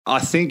I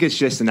think it's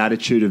just an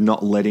attitude of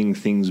not letting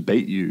things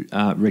beat you,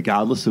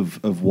 regardless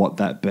of what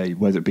that be,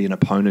 whether it be an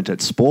opponent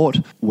at sport,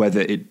 whether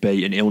it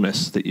be an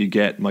illness that you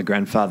get. My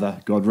grandfather,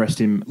 God rest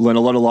him, learned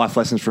a lot of life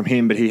lessons from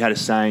him, but he had a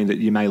saying that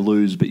you may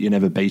lose, but you're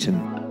never beaten.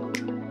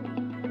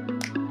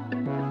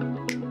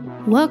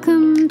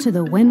 Welcome to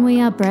the When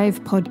We Are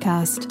Brave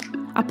podcast,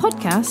 a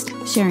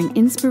podcast sharing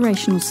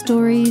inspirational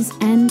stories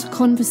and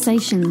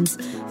conversations,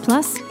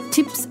 plus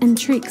tips and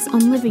tricks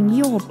on living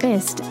your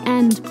best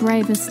and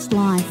bravest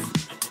life.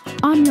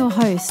 I'm your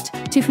host,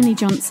 Tiffany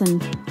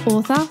Johnson,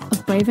 author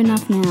of Brave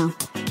Enough Now,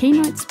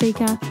 keynote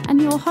speaker,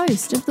 and your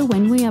host of the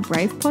When We Are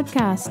Brave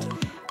podcast.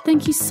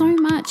 Thank you so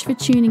much for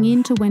tuning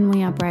in to When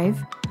We Are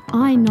Brave.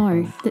 I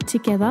know that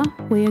together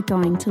we are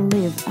going to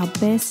live our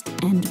best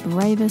and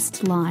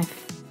bravest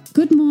life.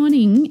 Good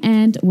morning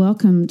and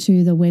welcome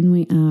to the When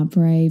We Are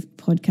Brave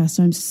podcast.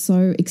 I'm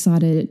so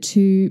excited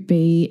to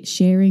be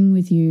sharing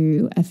with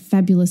you a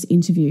fabulous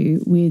interview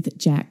with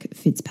Jack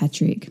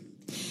Fitzpatrick.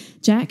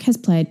 Jack has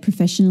played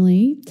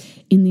professionally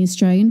in the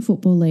Australian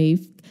Football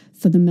League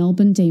for the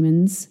Melbourne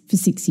Demons for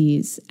 6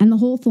 years and the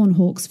Hawthorn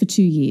Hawks for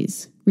 2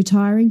 years,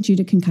 retiring due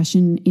to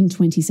concussion in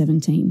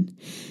 2017.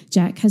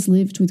 Jack has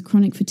lived with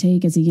chronic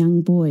fatigue as a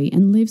young boy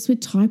and lives with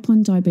type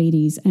 1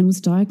 diabetes and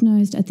was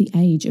diagnosed at the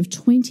age of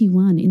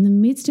 21 in the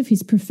midst of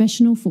his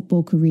professional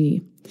football career.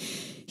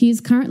 He is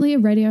currently a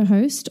radio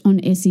host on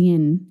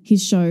SEN.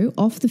 His show,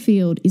 Off the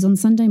Field, is on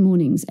Sunday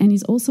mornings and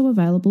is also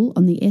available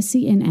on the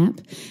SEN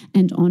app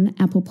and on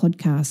Apple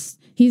Podcasts.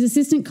 He is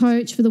assistant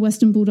coach for the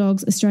Western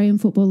Bulldogs Australian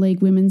Football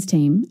League women's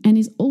team and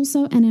is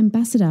also an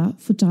ambassador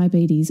for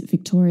Diabetes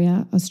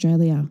Victoria,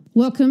 Australia.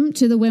 Welcome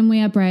to the When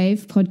We Are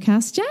Brave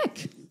podcast,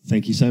 Jack.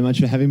 Thank you so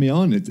much for having me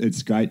on.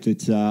 It's great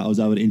that I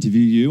was able to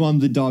interview you on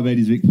the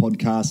Diabetes Vic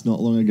podcast not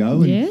long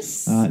ago. And,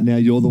 yes. Now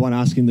you're the one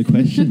asking the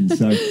questions.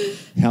 So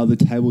how the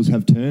tables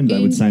have turned, they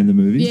would say in the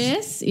movies.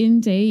 Yes,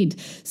 indeed.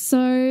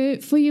 So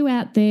for you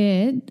out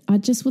there, I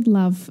just would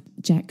love,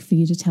 Jack, for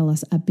you to tell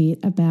us a bit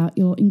about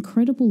your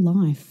incredible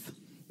life.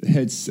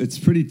 It's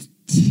pretty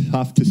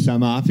tough to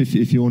sum up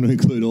if you want to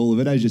include all of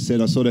it. As you said,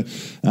 I sort of,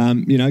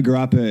 grew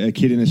up a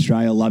kid in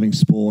Australia loving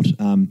sport,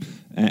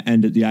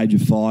 and at the age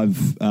of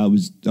 5,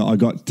 I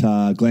got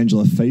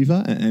glandular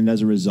fever, and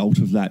as a result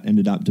of that,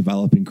 ended up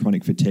developing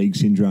chronic fatigue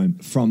syndrome.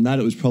 From that,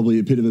 it was probably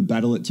a bit of a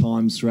battle at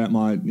times throughout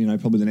my,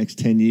 probably the next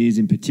 10 years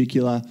in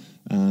particular.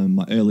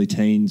 My early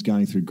teens,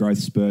 going through growth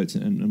spurts,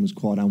 and was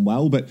quite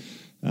unwell, but.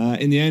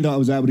 In the end, I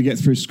was able to get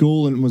through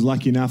school and was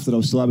lucky enough that I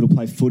was still able to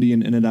play footy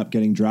and ended up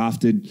getting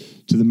drafted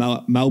to the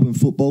Melbourne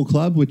Football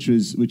Club, which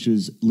was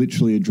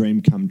literally a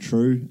dream come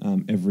true.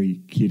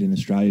 Every kid in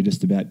Australia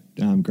just about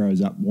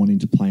grows up wanting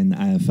to play in the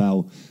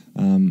AFL.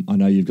 I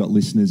know you've got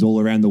listeners all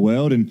around the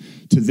world, and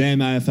to them,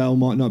 AFL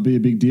might not be a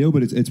big deal,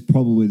 but it's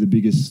probably the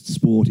biggest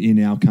sport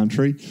in our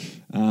country.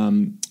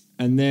 And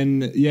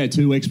then,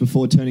 2 weeks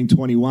before turning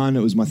 21, it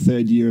was my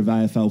third year of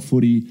AFL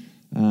footy.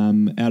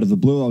 Out of the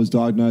blue, I was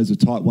diagnosed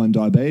with type 1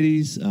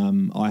 diabetes.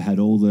 I had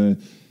all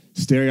the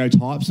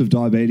stereotypes of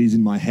diabetes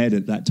in my head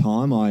at that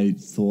time. I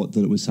thought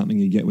that it was something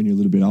you get when you're a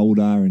little bit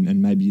older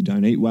and maybe you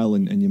don't eat well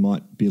and you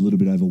might be a little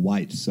bit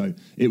overweight. So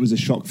it was a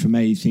shock for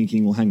me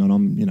thinking, well, hang on,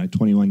 I'm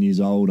 21 years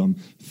old, I'm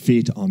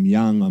fit, I'm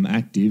young, I'm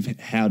active.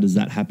 How does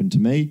that happen to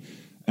me?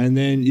 And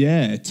then,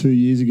 2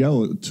 years ago,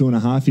 or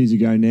 2.5 years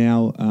ago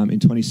now, in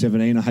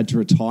 2017, I had to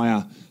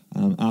retire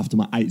after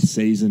my 8th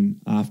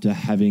season, after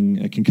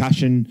having a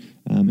concussion,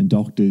 and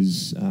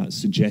doctors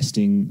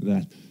suggesting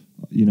that,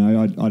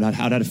 I'd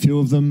had a few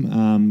of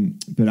them,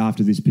 but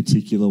after this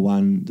particular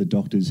one, the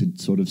doctors had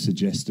sort of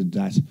suggested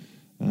that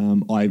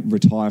I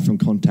retire from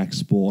contact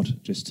sport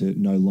just to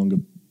no longer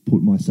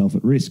put myself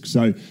at risk.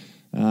 So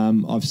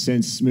I've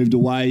since moved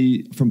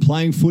away from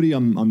playing footy.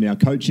 I'm now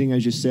coaching,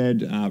 as you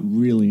said,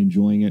 really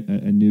enjoying it,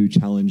 a new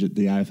challenge at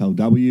the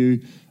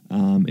AFLW.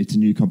 It's a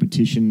new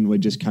competition. We're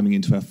just coming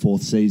into our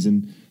 4th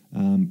season.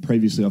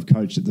 Previously, I've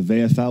coached at the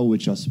VFL,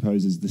 which I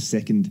suppose is the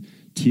second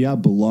tier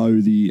below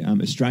the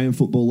Australian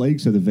Football League.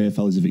 So the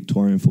VFL is a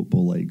Victorian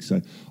Football League.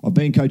 So I've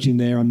been coaching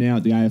there. I'm now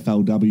at the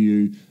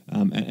AFLW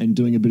and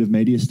doing a bit of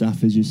media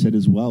stuff, as you said,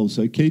 as well.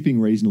 So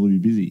keeping reasonably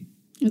busy.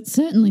 It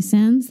certainly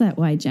sounds that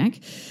way, Jack.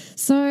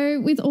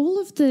 So with all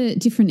of the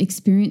different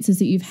experiences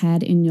that you've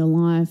had in your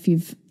life,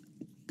 you've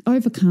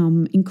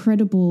overcome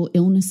incredible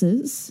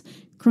illnesses,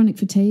 chronic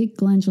fatigue,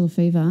 glandular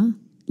fever,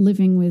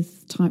 living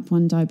with type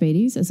 1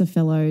 diabetes. As a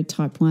fellow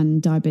type 1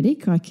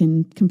 diabetic, I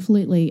can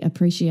completely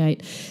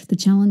appreciate the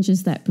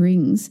challenges that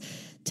brings.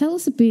 Tell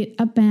us a bit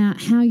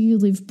about how you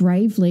live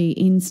bravely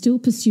in still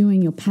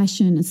pursuing your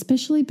passion,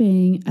 especially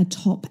being a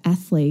top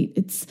athlete.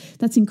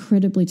 That's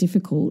incredibly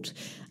difficult.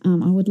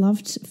 I would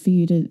love for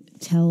you to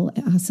tell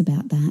us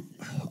about that.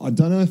 I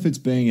don't know if it's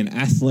being an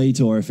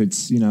athlete or if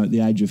it's, at the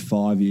age of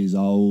 5 years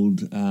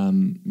old,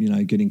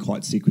 getting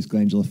quite sick with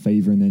glandular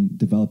fever and then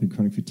developing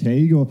chronic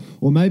fatigue,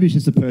 or maybe it's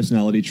just a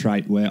personality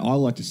trait where I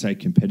like to say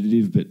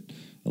competitive, but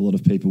a lot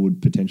of people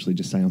would potentially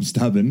just say I'm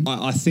stubborn.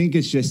 I think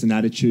it's just an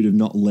attitude of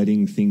not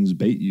letting things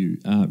beat you,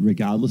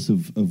 regardless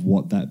of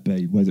what that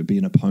be, whether it be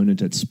an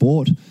opponent at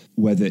sport,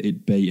 whether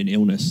it be an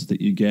illness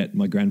that you get.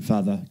 My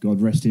grandfather,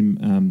 God rest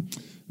him,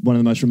 one of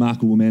the most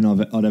remarkable men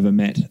I'd ever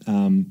met,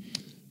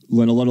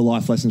 learned a lot of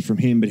life lessons from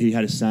him, but he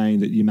had a saying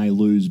that you may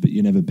lose, but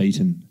you're never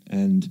beaten.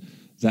 And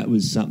that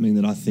was something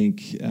that I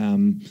think,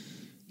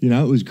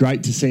 it was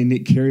great to see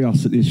Nick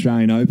Kyrgios at the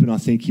Australian Open. I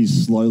think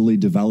he's slowly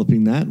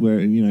developing that, where,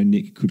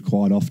 Nick could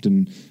quite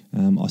often,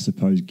 I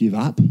suppose, give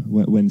up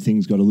when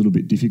things got a little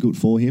bit difficult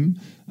for him.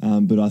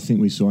 But I think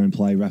we saw him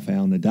play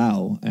Rafael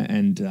Nadal,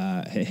 and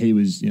he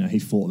was, he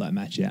fought that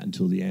match out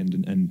until the end,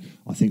 and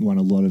I think won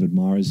a lot of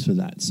admirers for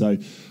that. So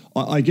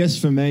I guess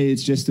for me,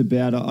 it's just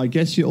about, I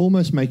guess you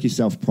almost make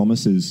yourself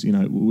promises,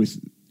 with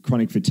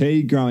chronic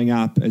fatigue growing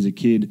up as a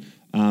kid.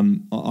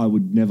 I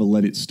would never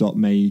let it stop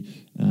me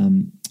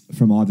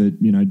from either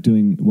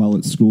doing well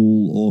at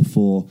school or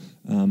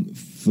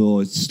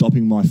for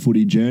stopping my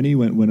footy journey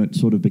when it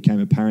sort of became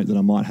apparent that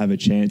I might have a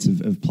chance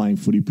of playing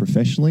footy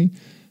professionally,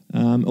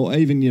 or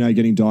even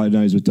getting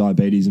diagnosed with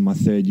diabetes in my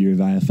third year of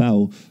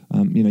AFL.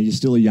 You're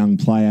still a young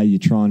player. You're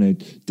trying to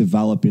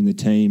develop in the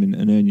team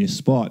and earn your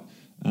spot.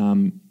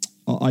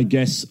 I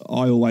guess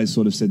I always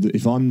sort of said that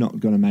if I'm not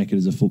going to make it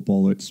as a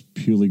footballer, it's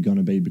purely going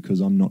to be because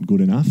I'm not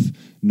good enough,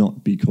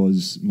 not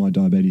because my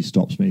diabetes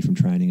stops me from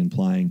training and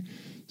playing.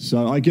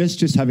 So I guess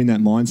just having that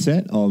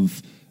mindset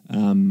of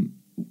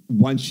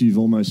once you've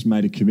almost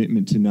made a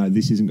commitment to know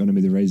this isn't going to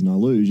be the reason I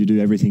lose, you do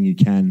everything you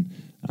can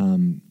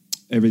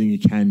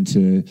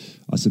to,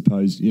 I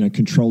suppose,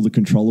 control the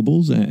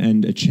controllables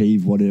and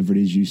achieve whatever it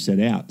is you set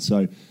out.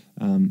 So,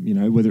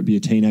 whether it be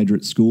a teenager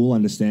at school,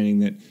 understanding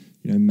that,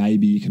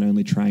 maybe you can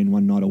only train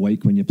one night a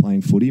week when you're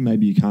playing footy.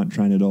 Maybe you can't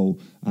train at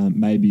all.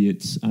 Maybe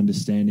it's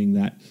understanding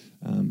that,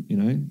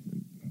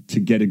 to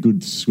get a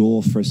good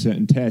score for a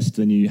certain test,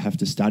 then you have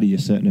to study a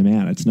certain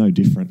amount. It's no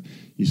different.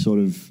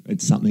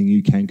 It's something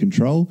you can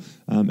control.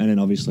 And then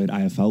obviously at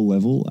AFL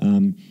level,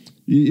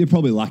 you're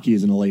probably lucky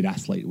as an elite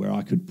athlete where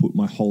I could put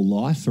my whole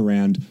life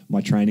around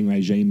my training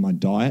regime, my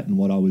diet and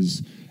what I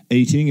was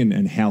eating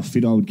and how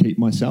fit I would keep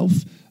myself.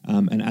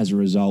 And as a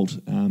result,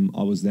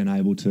 I was then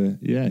able to,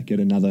 get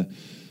another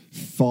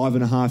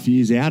 5.5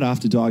 years out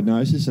after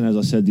diagnosis. And as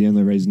I said, the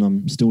only reason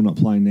I'm still not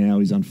playing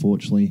now is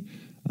unfortunately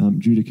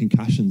due to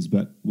concussions,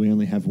 but we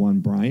only have one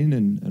brain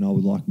and I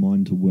would like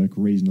mine to work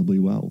reasonably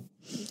well.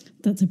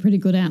 That's a pretty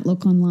good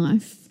outlook on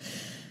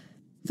life.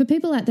 For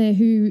people out there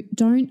who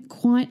don't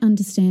quite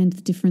understand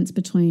the difference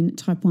between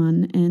type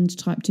 1 and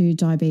type 2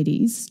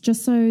 diabetes,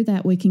 just so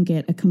that we can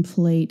get a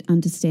complete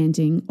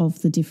understanding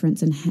of the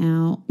difference and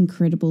how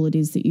incredible it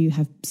is that you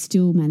have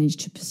still managed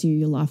to pursue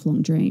your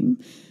lifelong dream,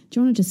 do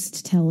you want to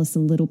just tell us a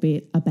little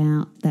bit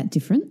about that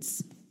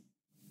difference?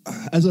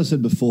 As I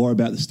said before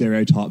about the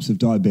stereotypes of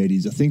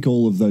diabetes, I think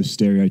all of those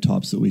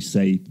stereotypes that we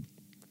see,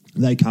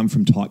 they come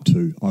from type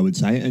 2, I would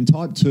say. And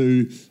type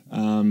 2,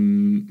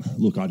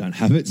 look, I don't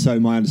have it, so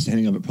my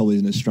understanding of it probably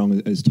isn't as strong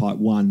as type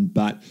 1,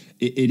 but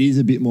it is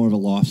a bit more of a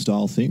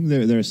lifestyle thing.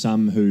 There are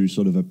some who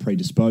sort of are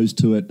predisposed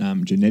to it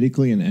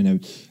genetically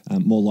and are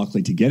more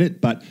likely to get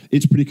it, but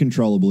it's pretty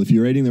controllable. If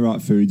you're eating the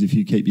right foods, if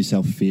you keep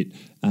yourself fit,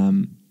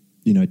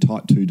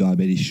 type 2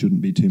 diabetes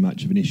shouldn't be too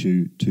much of an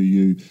issue to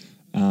you.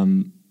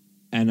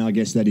 And I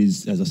guess that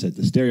is, as I said,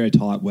 the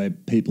stereotype where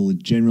people are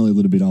generally a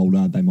little bit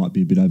older, they might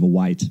be a bit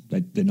overweight,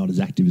 they're not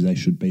as active as they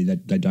should be,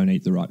 they don't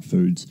eat the right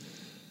foods.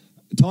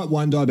 Type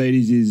 1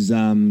 diabetes is,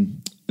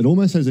 it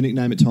almost has a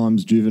nickname at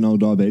times, juvenile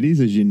diabetes,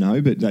 as you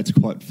know, but that's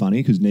quite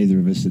funny because neither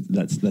of us,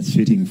 that's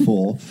fitting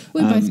for.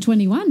 We're both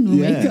 21 when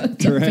we got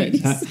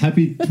diabetes. Correct.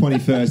 Happy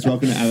 21st,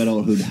 welcome to our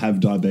adulthood,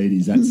 have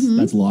diabetes,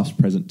 that's life's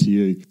present to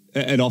you.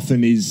 It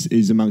often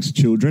is amongst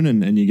children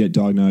and you get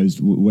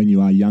diagnosed when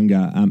you are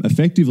younger.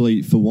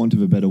 Effectively, for want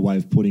of a better way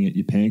of putting it,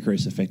 your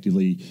pancreas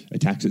effectively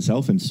attacks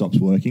itself and stops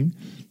working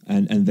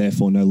and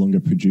therefore no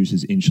longer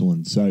produces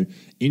insulin. So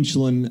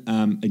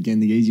insulin, again,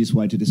 the easiest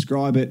way to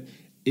describe it,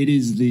 it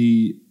is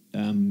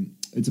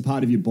it's a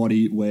part of your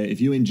body where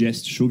if you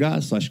ingest sugar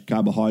 /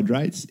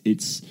 carbohydrates,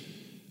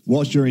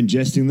 whilst you're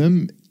ingesting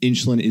them,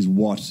 insulin is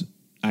what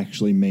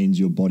actually means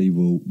your body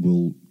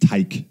will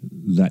take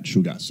that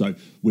sugar. So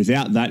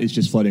without that, it's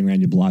just floating around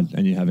your blood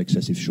and you have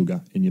excessive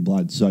sugar in your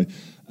blood. So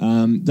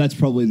that's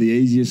probably the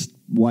easiest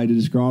way to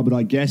describe it,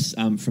 I guess.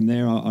 From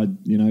there, I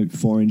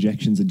 4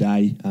 injections a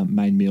day,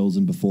 main meals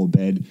and before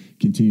bed,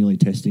 continually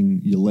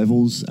testing your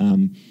levels.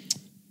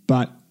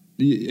 But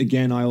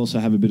again, I also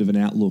have a bit of an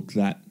outlook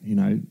that,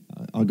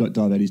 I got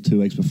diabetes 2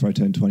 weeks before I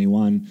turned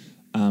 21.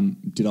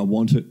 Did I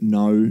want it?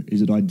 No.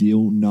 Is it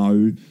ideal?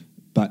 No.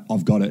 But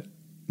I've got it.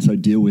 So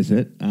deal with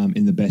it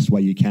in the best way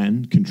you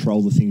can.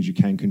 Control the things you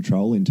can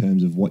control in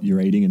terms of what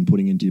you're eating and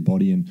putting into your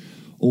body and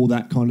all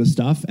that kind of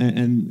stuff.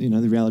 And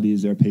the reality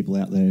is there are people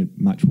out there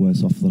much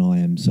worse off than I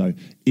am. So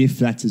if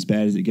that's as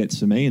bad as it gets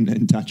for me,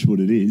 and touch wood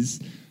it is,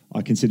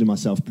 I consider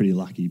myself pretty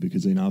lucky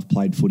because, you know, I've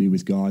played footy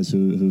with guys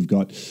who've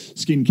got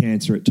skin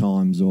cancer at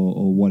times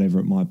or whatever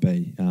it might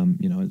be.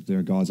 You know, there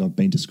are guys I've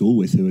been to school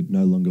with who are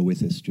no longer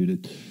with us due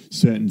to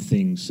certain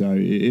things. So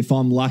if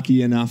I'm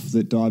lucky enough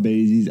that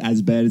diabetes is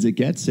as bad as it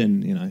gets,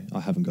 then, you know, I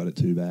haven't got it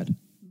too bad.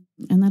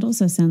 And that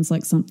also sounds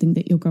like something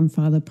that your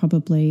grandfather,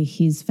 probably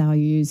his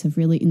values, have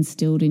really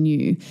instilled in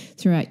you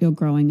throughout your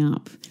growing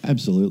up.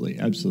 Absolutely.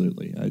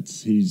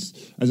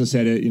 He's, as I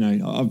said, you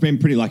know, I've been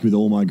pretty lucky with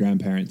all my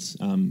grandparents,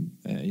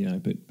 you know,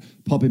 but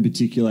Pop in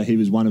particular, he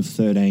was one of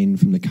 13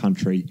 from the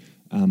country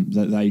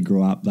that they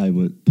grew up. They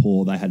were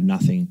poor. They had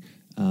nothing.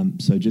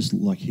 So just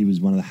like he was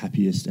one of the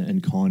happiest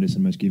and kindest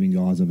and most giving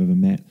guys I've ever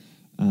met.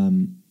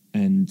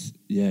 And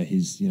yeah,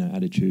 his, you know,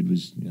 attitude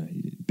was, you know,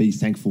 be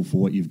thankful for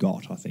what you've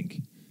got, I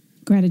think.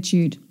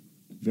 Gratitude.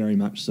 Very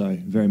much so,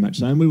 very much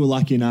so. And we were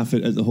lucky enough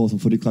at the Hawthorn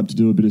Footy Club to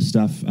do a bit of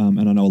stuff. And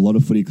I know a lot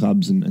of footy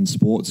clubs and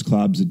sports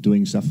clubs are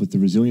doing stuff with the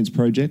Resilience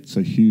Project.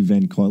 So Hugh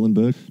Van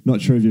Cuylenberg,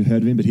 not sure if you've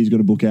heard of him, but he's got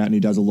a book out and he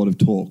does a lot of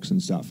talks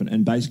and stuff.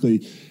 And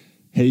basically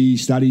he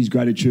studies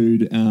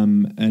gratitude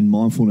and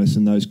mindfulness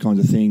and those kinds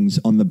of things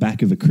on the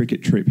back of a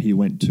cricket trip. He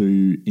went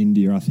to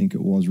India, I think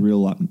it was,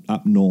 real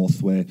up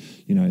north where,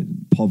 you know,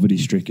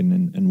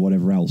 poverty-stricken and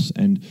whatever else.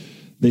 And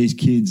these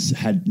kids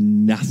had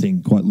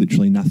nothing, quite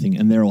literally nothing,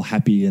 and they're all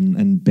happy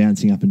and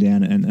bouncing up and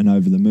down and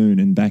over the moon.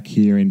 And back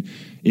here in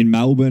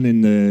Melbourne,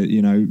 in the,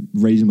 you know,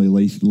 reasonably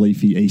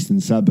leafy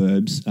eastern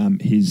suburbs,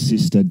 his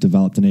sister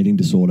developed an eating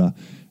disorder,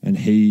 and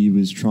he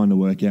was trying to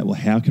work out, well,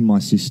 how can my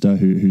sister,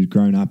 who's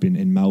grown up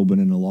in Melbourne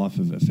in a life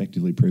of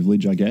effectively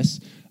privilege, I guess,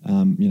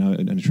 you know,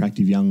 an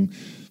attractive young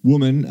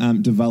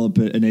woman, develop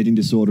an eating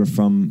disorder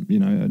from, you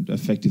know,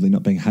 effectively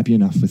not being happy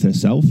enough with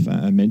herself,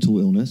 a mental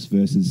illness,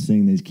 versus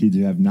seeing these kids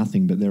who have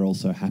nothing but they're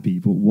also happy.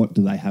 But what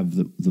do they have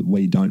that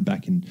we don't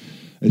back in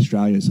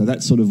Australia? So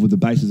that's sort of with the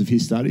basis of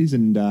his studies.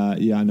 And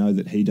yeah, I know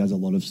that he does a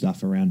lot of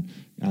stuff around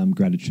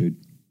gratitude.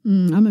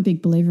 I'm a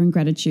big believer in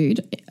gratitude.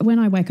 When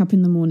I wake up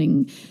in the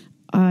morning,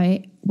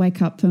 I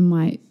wake up and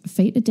my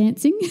feet are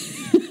dancing.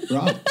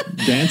 Right,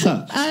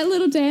 dancer. A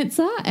little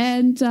dancer,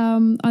 and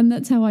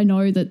that's how I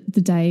know that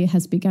the day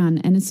has begun.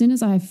 And as soon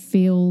as I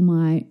feel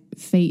my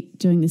feet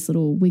doing this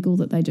little wiggle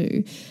that they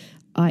do,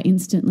 I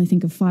instantly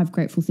think of 5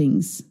 grateful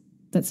things.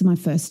 That's my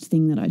first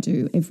thing that I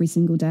do every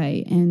single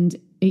day. And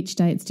each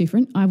day it's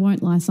different. I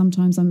won't lie.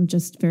 Sometimes I'm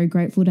just very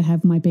grateful to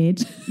have my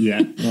bed.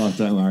 Yeah. Oh,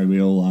 don't worry.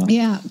 We all are.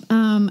 Yeah.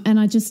 And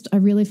I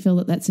really feel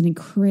that that's an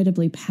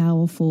incredibly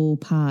powerful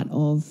part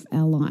of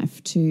our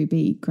life, to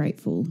be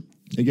grateful.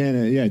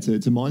 Again, yeah, it's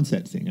a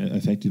mindset thing,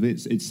 effectively.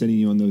 It's setting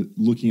you on the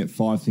looking at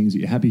 5 things that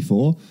you're happy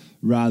for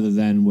rather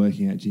than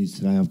working out, geez,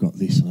 today I've got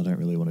this and I don't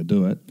really want to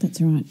do it. That's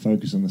right.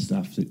 Focus on the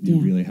stuff that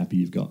you're really happy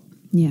you've got.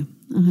 Yeah,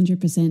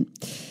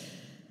 100%.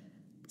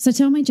 So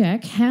tell me,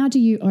 Jack, how do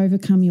you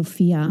overcome your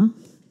fear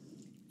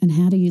and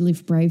how do you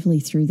live bravely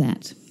through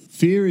that?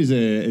 Fear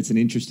it's an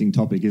interesting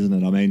topic, isn't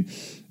it? I mean,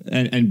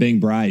 and being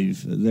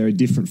brave, there are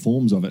different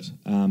forms of it.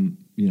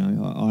 You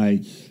know,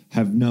 I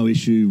have no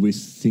issue with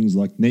things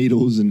like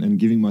needles and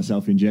giving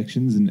myself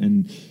injections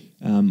and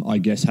I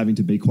guess having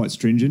to be quite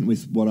stringent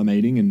with what I'm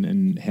eating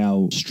and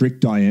how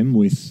strict I am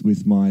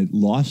with my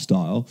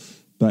lifestyle.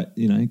 But,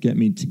 you know, get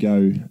me to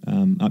go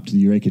up to the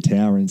Eureka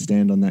Tower and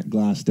stand on that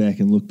glass deck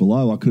and look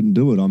below. I couldn't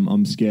do it.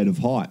 I'm scared of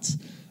heights.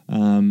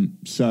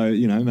 So,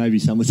 you know, maybe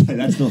some would say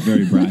that's not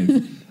very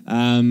brave.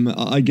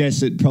 I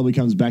guess it probably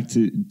comes back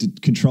to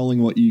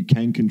controlling what you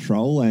can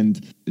control and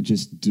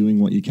just doing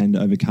what you can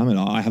to overcome it.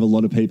 I have a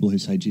lot of people who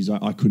say, geez,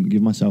 I couldn't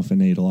give myself a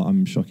needle.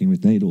 I'm shocking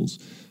with needles.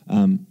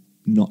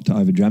 Not to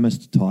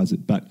over-dramatise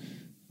it, but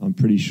I'm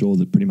pretty sure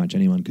that pretty much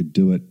anyone could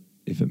do it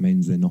if it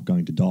means they're not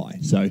going to die.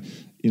 So,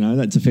 you know,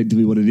 that's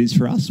effectively what it is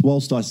for us.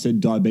 Whilst I said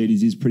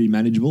diabetes is pretty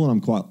manageable, and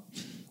I'm quite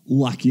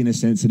lucky in a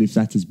sense that if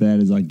that's as bad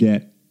as I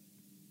get,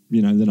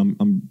 you know, then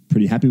I'm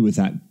pretty happy with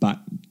that. But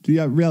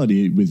the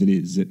reality with it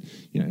is that,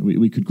 you know,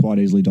 we could quite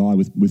easily die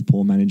with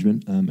poor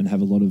management and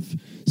have a lot of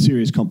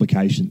serious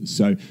complications.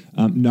 So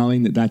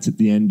knowing that that's at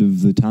the end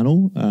of the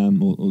tunnel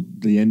or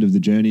the end of the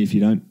journey, if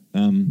you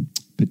don't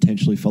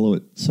potentially follow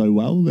it so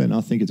well, then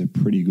I think it's a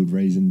pretty good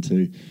reason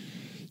to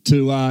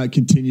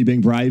continue being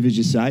brave, as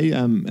you say.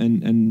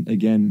 And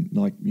again,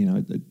 like, you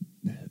know,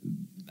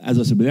 as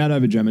I said, without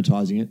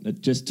over-dramatising it,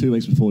 just 2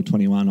 weeks before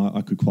 21,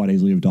 I could quite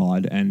easily have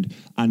died. And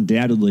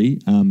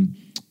undoubtedly,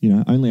 you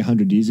know, only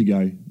 100 years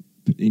ago,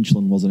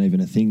 insulin wasn't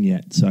even a thing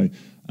yet. So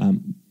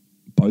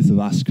both of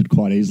us could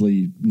quite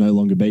easily no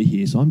longer be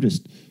here. So I'm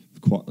just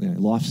quite, you know,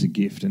 life's a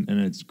gift and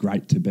it's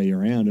great to be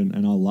around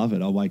and I love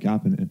it. I wake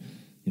up and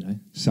you know,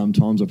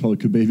 sometimes I probably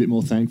could be a bit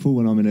more thankful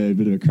when I'm in a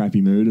bit of a crappy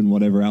mood and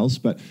whatever else.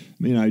 But,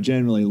 you know,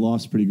 generally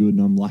life's pretty good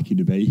and I'm lucky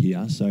to be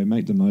here. So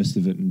make the most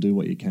of it and do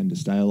what you can to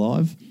stay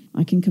alive.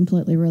 I can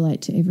completely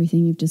relate to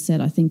everything you've just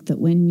said. I think that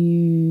when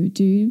you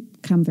do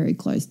come very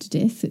close to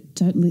death, it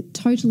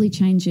totally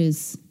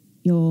changes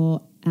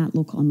your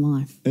outlook on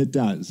life. It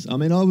does. I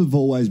mean, I've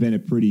always been a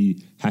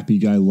pretty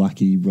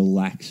happy-go-lucky,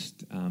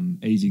 relaxed,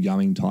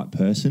 easygoing type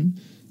person.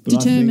 But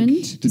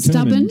determined,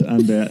 stubborn.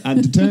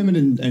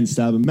 Determined and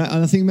stubborn.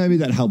 And I think maybe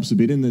that helps a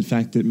bit in the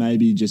fact that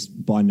maybe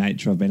just by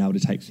nature I've been able to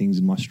take things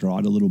in my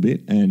stride a little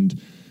bit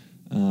and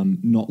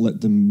not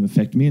let them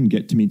affect me and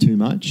get to me too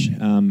much.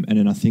 And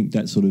then I think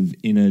that sort of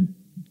inner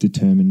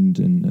determined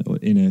and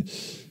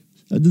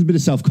there's a bit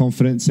of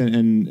self-confidence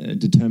and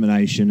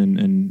determination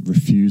and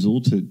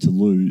refusal to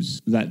lose.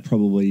 That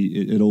probably,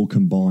 it all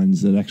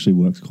combines. That actually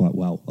works quite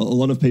well. A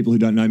lot of people who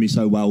don't know me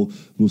so well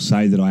will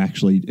say that I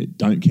actually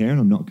don't care and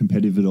I'm not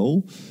competitive at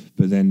all.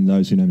 But then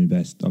those who know me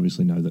best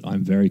obviously know that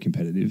I'm very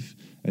competitive.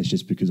 It's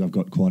just because I've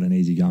got quite an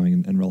easygoing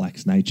and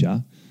relaxed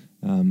nature,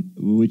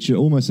 which are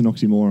almost an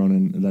oxymoron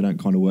and they don't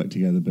kind of work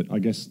together. But I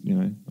guess,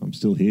 I'm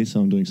still here, so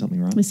I'm doing something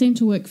right. They seem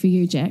to work for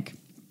you, Jack.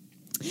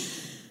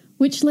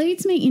 Which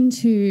leads me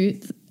into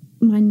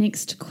my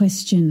next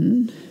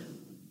question,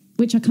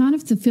 which I kind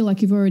of feel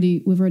like we've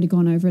already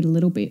gone over it a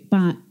little bit,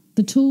 but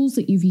the tools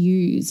that you've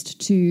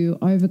used to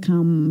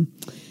overcome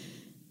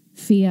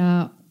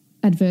fear,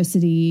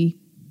 adversity,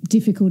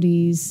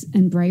 difficulties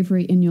and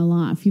bravery in your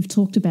life. You've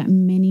talked about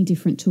many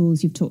different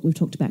tools. We've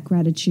talked about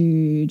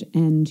gratitude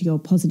and your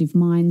positive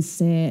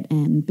mindset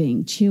and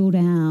being chilled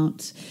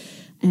out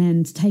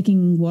and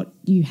taking what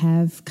you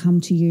have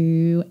come to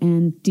you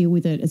and deal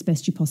with it as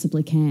best you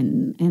possibly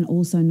can, and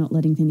also not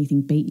letting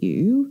anything beat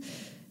you.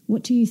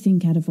 What do you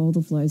think out of all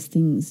of those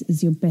things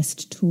is your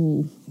best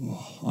tool?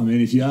 I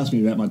mean, if you ask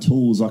me about my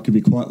tools, I could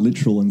be quite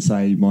literal and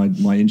say my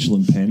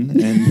insulin pen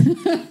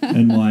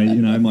and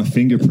my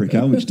finger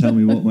pricker, which tell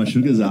me what my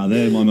sugars are.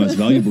 They're my most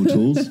valuable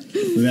tools.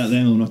 Without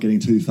them, I'm not getting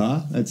too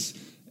far. That's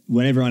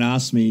when everyone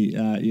asks me,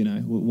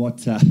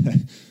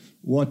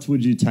 what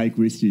would you take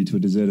with you to a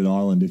deserted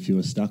island if you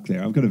were stuck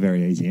there? I've got a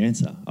very easy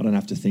answer. I don't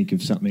have to think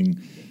of something,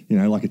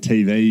 like a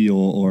TV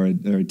or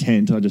a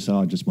tent. I just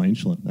say, just my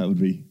insulin. That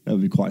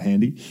would be quite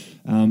handy.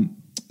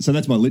 So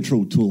that's my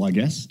literal tool, I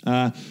guess.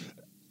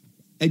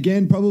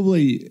 Again,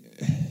 probably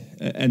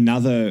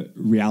another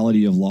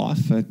reality of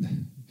life.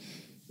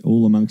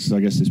 All amongst, I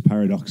guess, this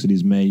paradox that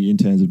is me in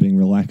terms of being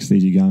relaxed,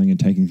 easygoing, and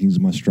taking things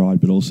in my stride,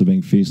 but also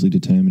being fiercely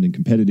determined and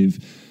competitive.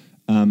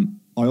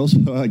 I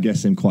also, I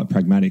guess, am quite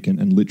pragmatic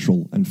and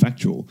literal and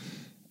factual.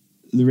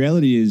 The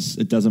reality is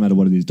it doesn't matter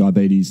what it is,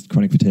 diabetes,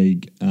 chronic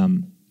fatigue,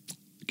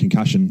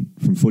 concussion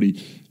from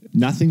footy.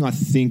 Nothing I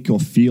think or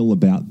feel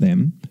about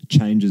them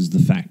changes the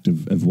fact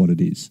of what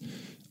it is.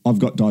 I've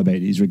got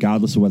diabetes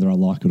regardless of whether I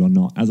like it or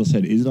not. As I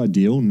said, is it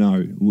ideal?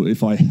 No.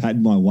 If I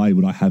had my way,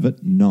 would I have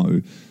it?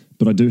 No.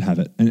 But I do have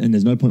it. And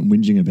there's no point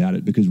whinging about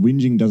it because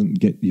whinging doesn't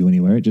get you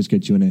anywhere. It just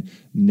gets you in a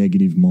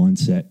negative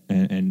mindset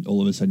and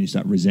all of a sudden you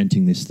start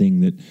resenting this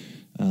thing that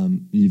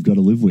you've got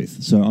to live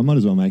with. So I might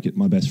as well make it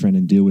my best friend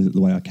and deal with it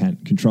the way I can.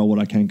 Control what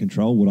I can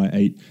control, what I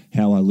eat,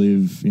 how I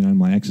live,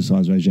 my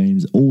exercise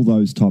regimes, all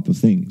those type of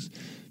things.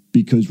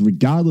 Because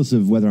regardless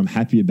of whether I'm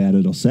happy about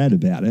it or sad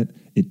about it,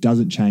 it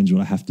doesn't change what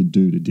I have to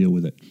do to deal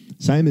with it.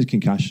 Same as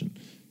concussion.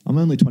 I'm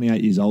only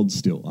 28 years old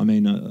still. I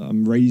mean,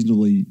 I'm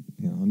reasonably,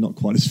 I'm not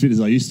quite as fit as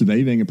I used to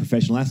be being a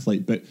professional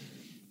athlete, but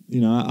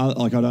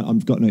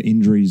I've got no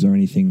injuries or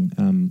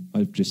anything.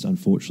 I've just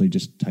unfortunately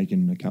just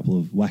taken a couple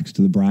of whacks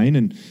to the brain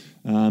and,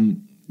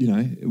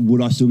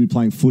 would I still be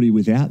playing footy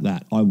without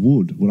that? I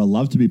would. Would I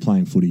love to be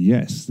playing footy?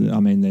 Yes.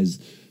 I mean, there's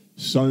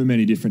so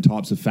many different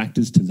types of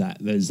factors to that.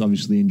 There's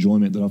obviously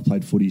enjoyment that I've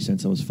played footy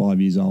since I was 5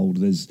 years old.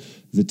 There's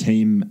the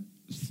team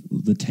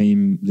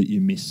that you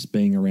miss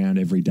being around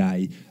every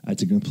day.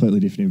 It's a completely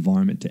different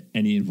environment to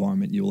any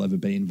environment you'll ever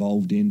be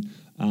involved in.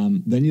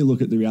 Then you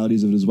look at the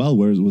realities of it as well,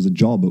 whereas it was a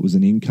job, it was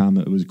an income,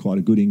 it was quite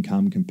a good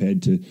income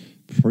compared to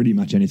pretty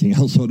much anything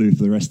else I'll do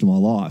for the rest of my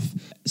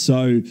life.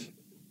 So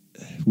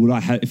would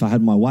I if I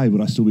had my way,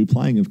 would I still be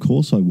playing? Of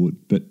course I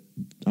would, but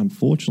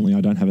unfortunately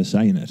I don't have a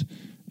say in it,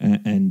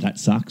 and that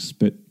sucks.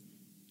 But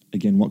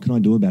again, what can I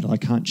do about it? I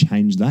can't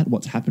change that.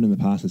 What's happened in the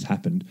past has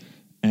happened,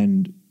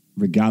 and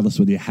regardless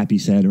whether you're happy,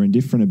 sad or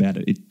indifferent about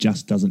it, it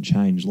just doesn't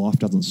change. Life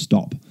doesn't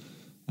stop.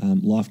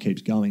 Life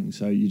keeps going.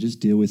 So you just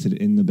deal with it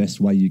in the best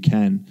way you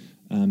can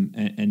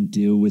and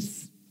deal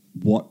with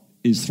what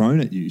is thrown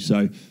at you.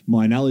 So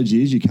my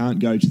analogy is you can't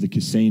go to the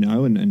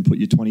casino and put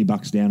your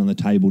 $20 down on the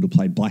table to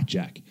play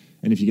blackjack.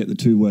 And if you get the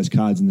two worst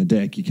cards in the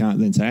deck, you can't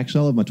then say, actually,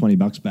 I'll have my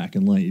 $20 back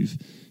and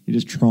leave. You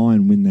just try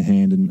and win the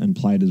hand and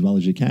play it as well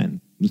as you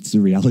can. It's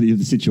the reality of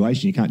the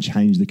situation. You can't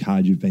change the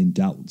card you've been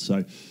dealt.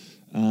 So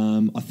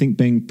I think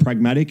being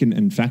pragmatic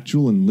and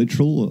factual and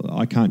literal,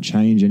 I can't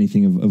change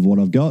anything of what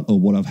I've got or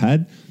what I've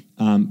had,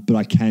 but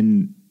I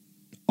can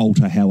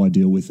alter how I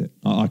deal with it.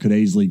 I could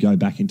easily go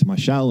back into my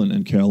shell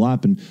and curl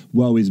up and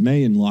woe is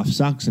me and life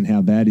sucks and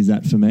how bad is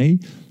that for me?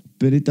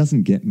 But it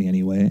doesn't get me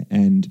anywhere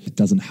and it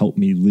doesn't help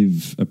me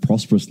live a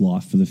prosperous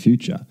life for the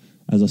future.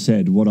 As I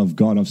said, what I've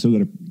got, I've still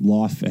got a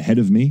life ahead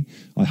of me,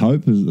 I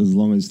hope, as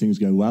long as things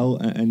go well.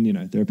 And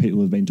there are people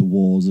who have been to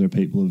wars, there are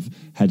people who have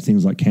had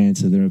things like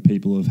cancer, there are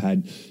people who have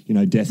had,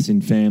 deaths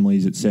in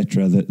families,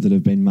 etc., that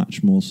have been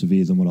much more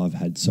severe than what I've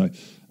had. So,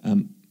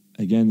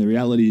 again, the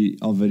reality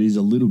of it is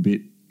a little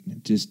bit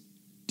just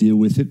deal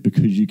with it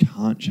because you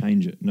can't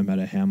change it no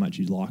matter how much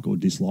you like or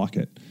dislike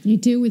it. You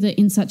deal with it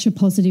in such a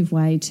positive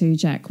way too,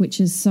 Jack,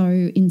 which is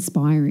so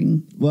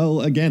inspiring.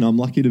 Well, again, I'm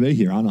lucky to be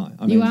here, aren't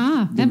I? You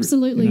are.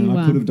 Absolutely you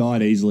I are. could have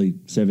died easily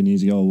 7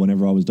 years ago or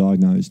whenever I was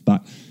diagnosed,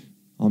 but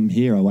I'm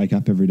here. I wake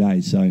up every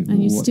day.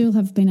 And you still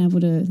have been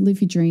able to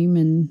live your dream,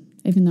 and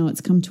even though it's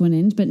come to an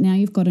end, but now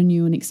you've got a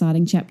new and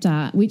exciting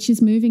chapter, which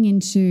is moving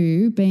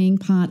into being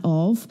part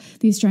of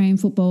the Australian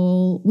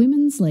Football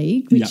Women's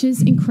League, which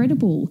is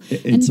incredible.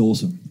 It's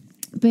awesome.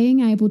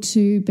 Being able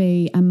to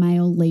be a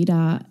male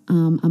leader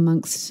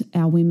amongst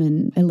our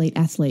women elite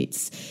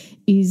athletes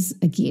is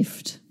a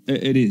gift.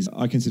 It is.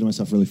 I consider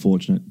myself really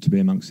fortunate to be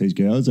amongst these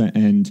girls,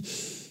 and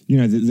you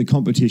know, the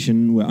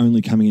competition, we're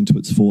only coming into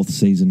its 4th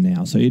season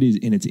now, so it is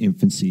in its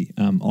infancy.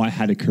 I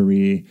had a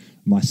career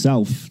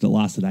myself that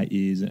lasted 8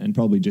 years, and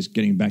probably just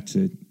getting back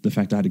to the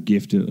fact I had a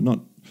gift,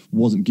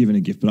 wasn't given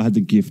a gift, but I had the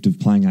gift of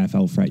playing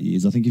AFL for 8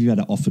 years. I think if you had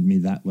offered me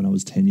that when I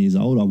was 10 years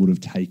old, I would have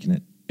taken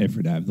it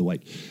every day of the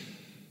week.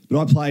 But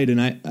I played an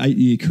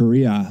 8-year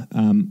career,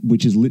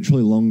 which is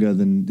literally longer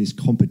than this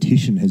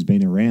competition has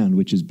been around,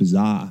 which is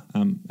bizarre.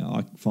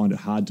 I find it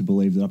hard to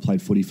believe that I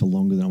played footy for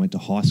longer than I went to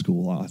high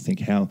school. I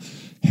think how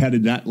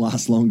did that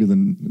last longer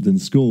than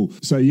school?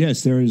 So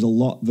yes, there is a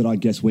lot that I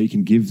guess we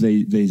can give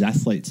these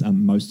athletes.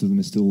 Most of them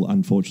are still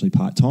unfortunately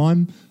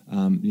part-time.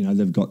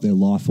 They've got their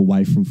life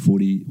away from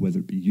footy, whether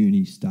it be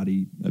uni,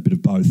 study, a bit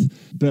of both.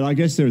 But I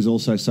guess there is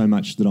also so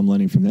much that I'm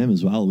learning from them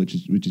as well, which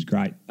is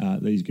great.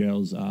 These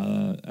girls,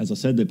 as I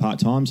said, they're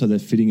part-time, so they're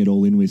fitting it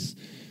all in with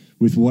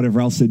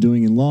whatever else they're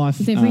doing in life.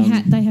 With every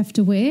hat they have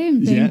to wear,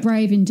 being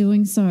brave in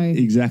doing so.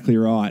 Exactly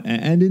right.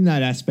 And in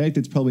that aspect,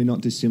 it's probably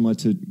not dissimilar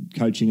to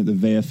coaching at the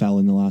VFL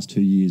in the last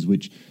 2 years,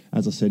 which,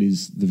 as I said,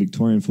 is the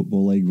Victorian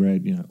Football League where,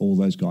 all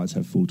those guys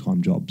have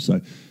full-time jobs.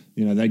 So,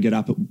 they get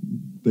up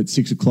at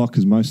 6 o'clock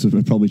because most of them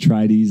are probably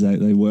tradies.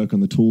 They work on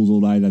the tools all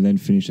day. They then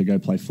finish, they go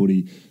play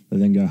footy. They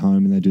then go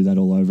home and they do that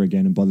all over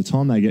again. And by the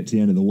time they get to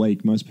the end of the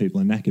week, most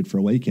people are knackered for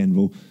a weekend.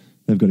 Well,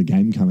 they've got a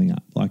game coming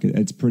up. Like,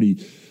 it's pretty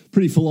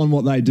full on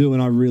what they do,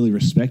 and I really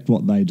respect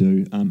what they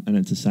do. And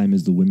it's the same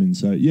as the women.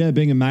 So,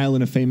 being a male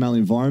in a female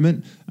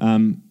environment,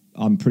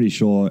 I'm pretty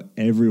sure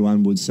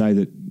everyone would say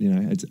that,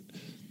 it's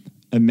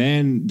a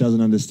man doesn't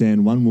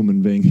understand one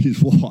woman being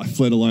his wife,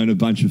 let alone a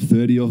bunch of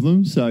 30 of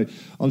them. So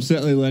I'm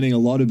certainly learning a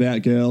lot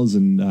about girls,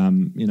 and,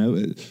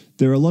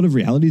 there are a lot of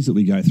realities that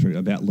we go through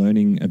about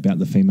learning about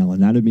the female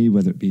anatomy,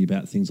 whether it be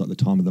about things like the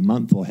time of the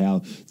month or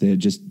how they're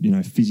just,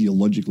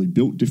 physiologically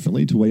built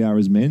differently to we are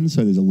as men.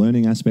 So there's a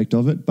learning aspect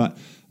of it. But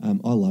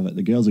I love it.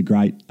 The girls are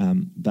great.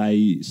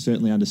 They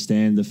certainly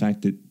understand the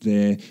fact that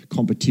their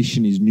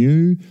competition is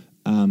new.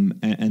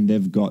 And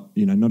they've got,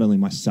 not only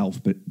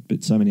myself, but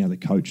so many other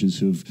coaches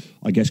who've,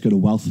 I guess, got a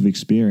wealth of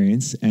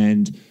experience,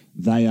 and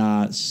they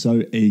are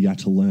so eager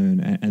to learn,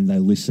 and they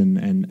listen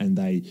and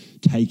they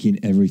take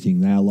in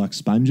everything. They are like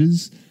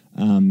sponges.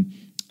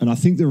 And I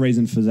think the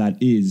reason for that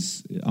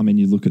is,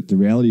 you look at the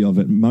reality of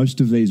it,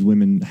 most of these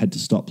women had to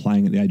stop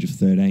playing at the age of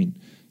 13.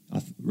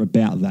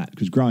 About that,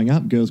 because growing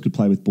up, girls could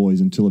play with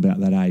boys until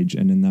about that age,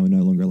 and then they were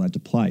no longer allowed to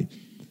play.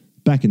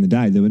 Back in the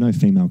day, there were no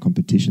female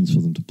competitions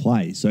for them to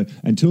play. So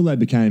until they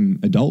became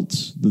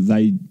adults,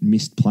 they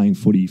missed playing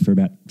footy for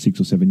about 6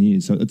 or 7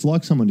 years. So it's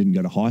like someone didn't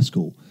go to high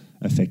school,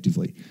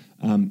 effectively.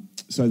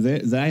 So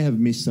they have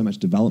missed so much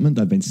development.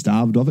 They've been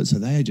starved of it. So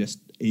they are just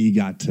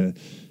eager to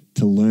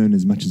learn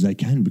as much as they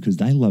can because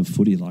they love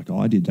footy like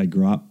I did. They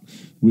grew up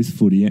with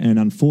footy. And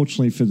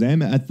unfortunately for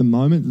them, at the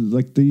moment,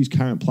 like these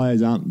current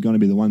players aren't going to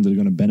be the ones that are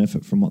going to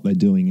benefit from what they're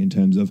doing in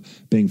terms of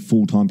being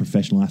full-time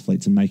professional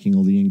athletes and making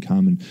all the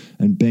income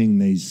and being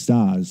these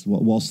stars,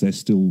 whilst there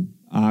still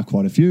are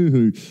quite a few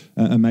who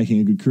are making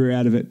a good career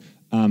out of it.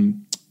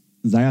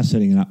 They are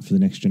setting it up for the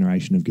next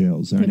generation of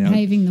girls. They're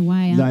paving the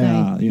way,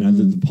 aren't they? They are.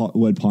 The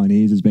word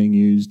pioneers is being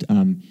used.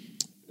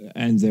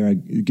 And there are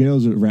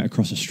girls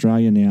across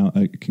Australia now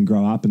can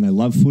grow up and they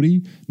love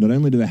footy. Not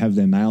only do they have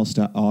their male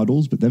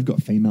idols, but they've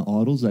got female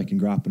idols they can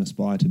grow up and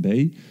aspire to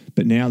be.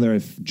 But now there are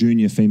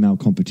junior female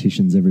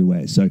competitions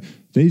everywhere. So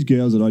these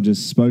girls that I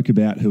just spoke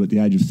about who at the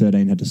age of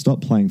 13 had to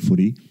stop playing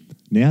footy,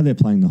 now they're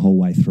playing the whole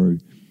way through.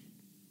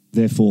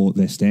 Therefore,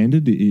 their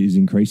standard is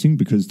increasing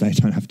because they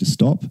don't have to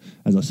stop.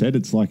 As I said,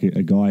 it's like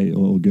a guy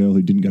or a girl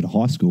who didn't go to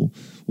high school.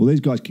 Well,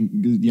 these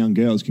young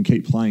girls can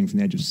keep playing from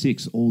the age of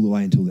 6 all the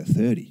way until they're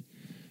 30.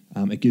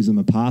 It gives them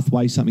a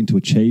pathway, something to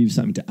achieve,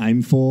 something to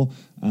aim for.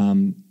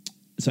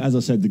 So as I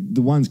said,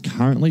 the ones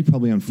currently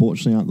probably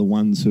unfortunately aren't the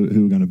ones who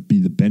are going to be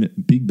the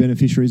big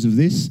beneficiaries of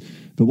this.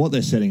 But what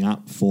they're setting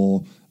up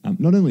for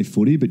not only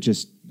footy, but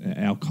just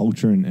our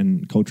culture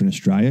and culture in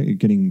Australia,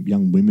 getting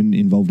young women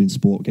involved in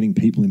sport, getting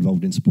people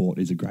involved in sport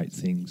is a great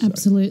thing. So.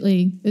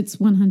 Absolutely. It's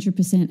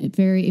 100% a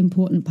very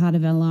important part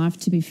of our life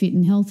to be fit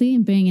and healthy,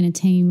 and being in a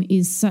team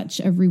is such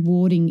a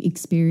rewarding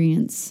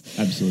experience.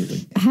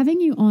 Absolutely.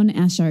 Having you on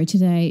our show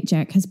today,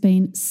 Jack, has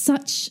been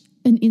such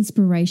an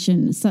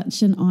inspiration,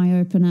 such an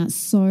eye-opener,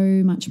 so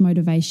much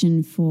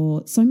motivation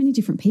for so many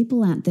different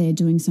people out there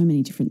doing so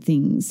many different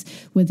things,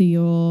 whether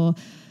you're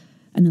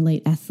an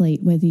elite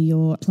athlete, whether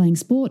you're playing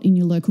sport in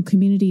your local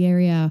community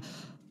area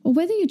or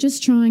whether you're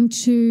just trying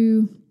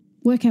to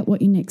work out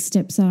what your next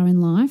steps are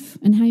in life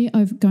and how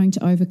you're going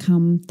to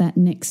overcome that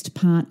next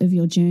part of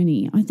your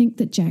journey. I think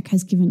that Jack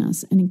has given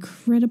us an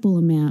incredible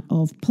amount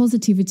of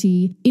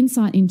positivity,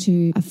 insight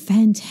into a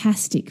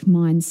fantastic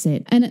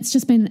mindset. And it's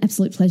just been an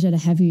absolute pleasure to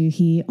have you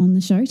here on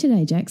the show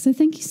today, Jack. So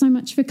thank you so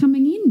much for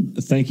coming in.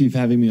 Thank you for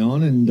having me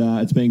on, and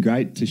it's been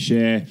great to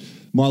share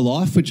my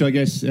life, which I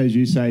guess, as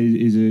you say,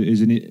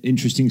 is an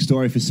interesting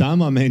story for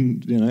some. I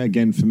mean,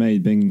 again, for me,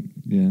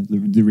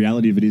 the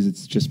reality of it is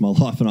it's just my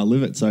life and I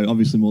live it. So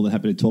obviously more than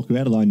happy to talk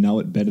about it. I know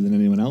it better than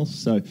anyone else.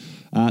 So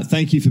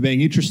thank you for being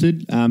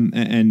interested. And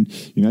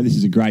this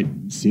is a great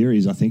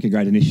series, I think, a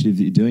great initiative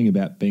that you're doing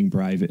about being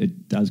brave.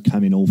 It does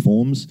come in all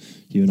forms.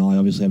 You and I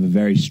obviously have a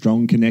very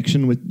strong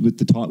connection with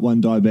the type 1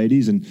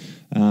 diabetes. And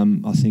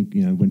I think,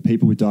 when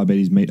people with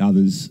diabetes meet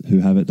others who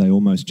have it, they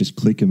almost just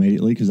click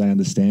immediately because they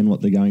understand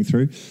what they're going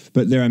through.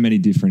 But there are many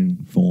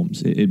different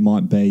forms. It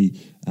might be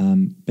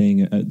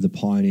being the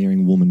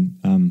pioneering woman,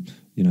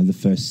 the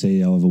first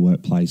CEO of a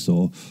workplace,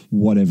 or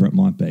whatever it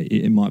might be.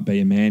 It might be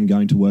a man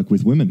going to work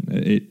with women.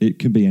 It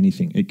could be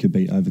anything. It could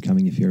be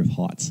overcoming your fear of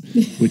heights,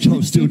 which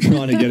I'm still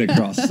trying to get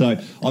across. So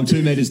I'm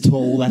 2 meters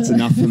tall. That's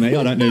enough for me.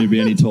 I don't need to be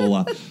any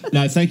taller.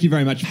 No, thank you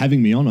very much for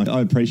having me on.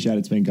 I appreciate it.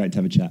 It's been great to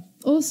have a chat.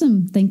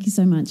 Awesome. Thank you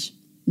so much.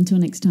 Until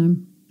next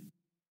time.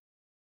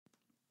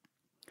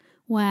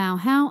 Wow,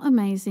 how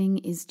amazing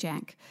is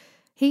Jack?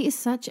 He is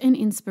such an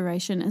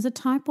inspiration. As a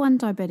type 1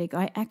 diabetic,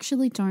 I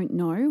actually don't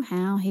know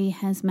how he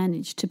has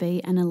managed to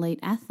be an elite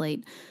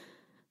athlete.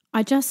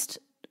 I just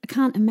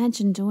can't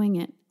imagine doing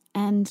it.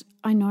 And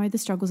I know the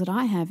struggles that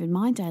I have in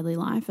my daily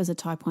life as a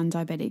type 1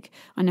 diabetic.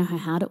 I know how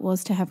hard it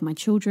was to have my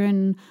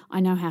children. I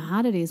know how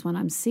hard it is when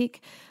I'm sick.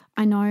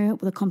 I know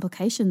the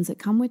complications that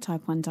come with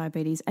type 1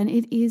 diabetes, and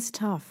it is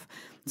tough.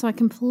 So I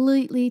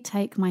completely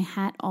take my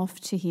hat off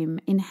to him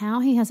in how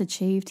he has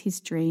achieved his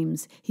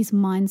dreams. His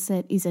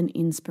mindset is an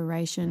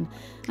inspiration.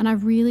 And I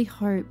really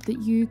hope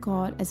that you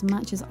got as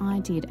much as I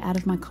did out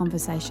of my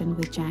conversation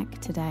with Jack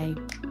today.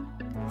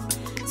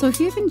 So if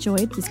you've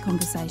enjoyed this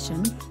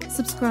conversation,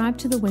 subscribe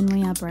to the When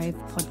We Are Brave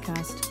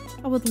podcast.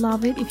 I would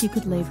love it if you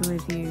could leave a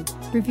review.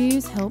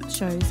 Reviews help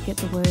shows get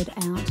the word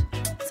out.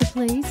 So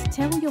please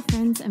tell your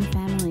friends and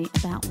family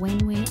about When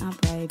We Are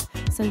Brave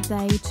so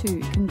they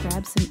too can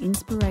grab some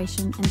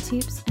inspiration and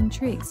tips and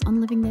tricks on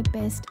living their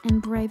best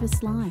and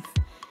bravest life.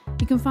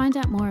 You can find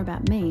out more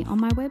about me on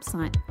my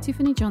website,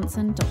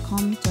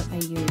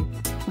 tiffanyjohnson.com.au.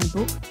 My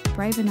book,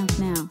 Brave Enough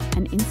Now,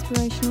 an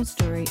inspirational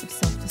story of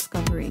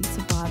self-discovery,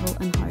 survival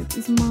and hope,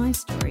 is my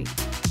story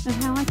of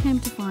how I came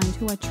to find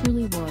who I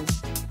truly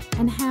was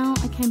and how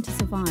I came to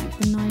survive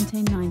the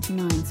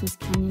 1999 Swiss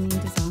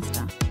Canyoning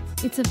disaster.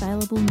 It's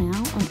available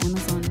now on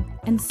Amazon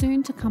and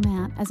soon to come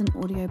out as an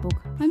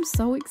audiobook. I'm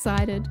so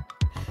excited.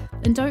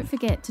 And don't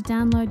forget to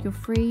download your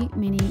free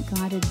mini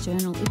guided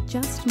journal. It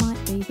just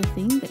might be the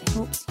thing that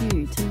helps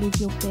you to live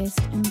your best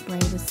and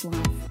bravest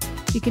life.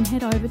 You can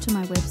head over to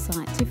my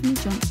website,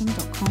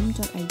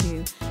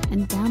 tiffanyjohnson.com.au,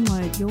 and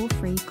download your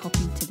free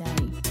copy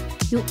today.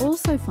 You'll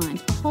also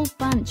find a whole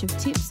bunch of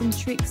tips and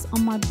tricks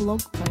on my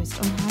blog post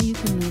on how you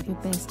can live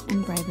your best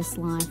and bravest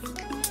life.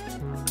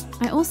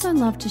 I also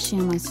love to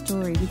share my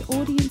story with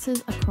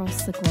audiences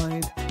across the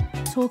globe,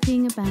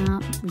 talking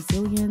about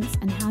resilience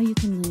and how you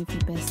can live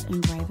your best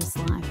and bravest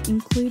life,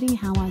 including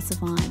how I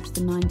survived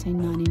the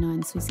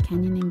 1999 Swiss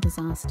Canyoning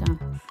disaster.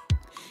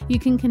 You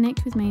can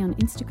connect with me on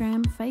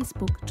Instagram,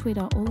 Facebook,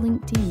 Twitter or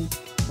LinkedIn,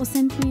 or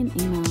send me an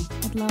email.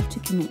 I'd love to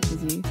connect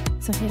with you.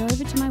 So head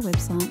over to my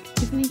website,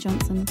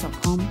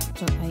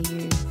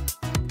 tiffanyjohnson.com.au.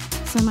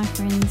 So my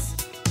friends,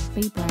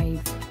 be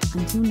brave.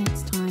 Until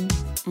next time,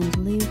 and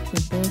live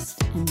your best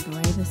and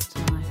bravest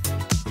life.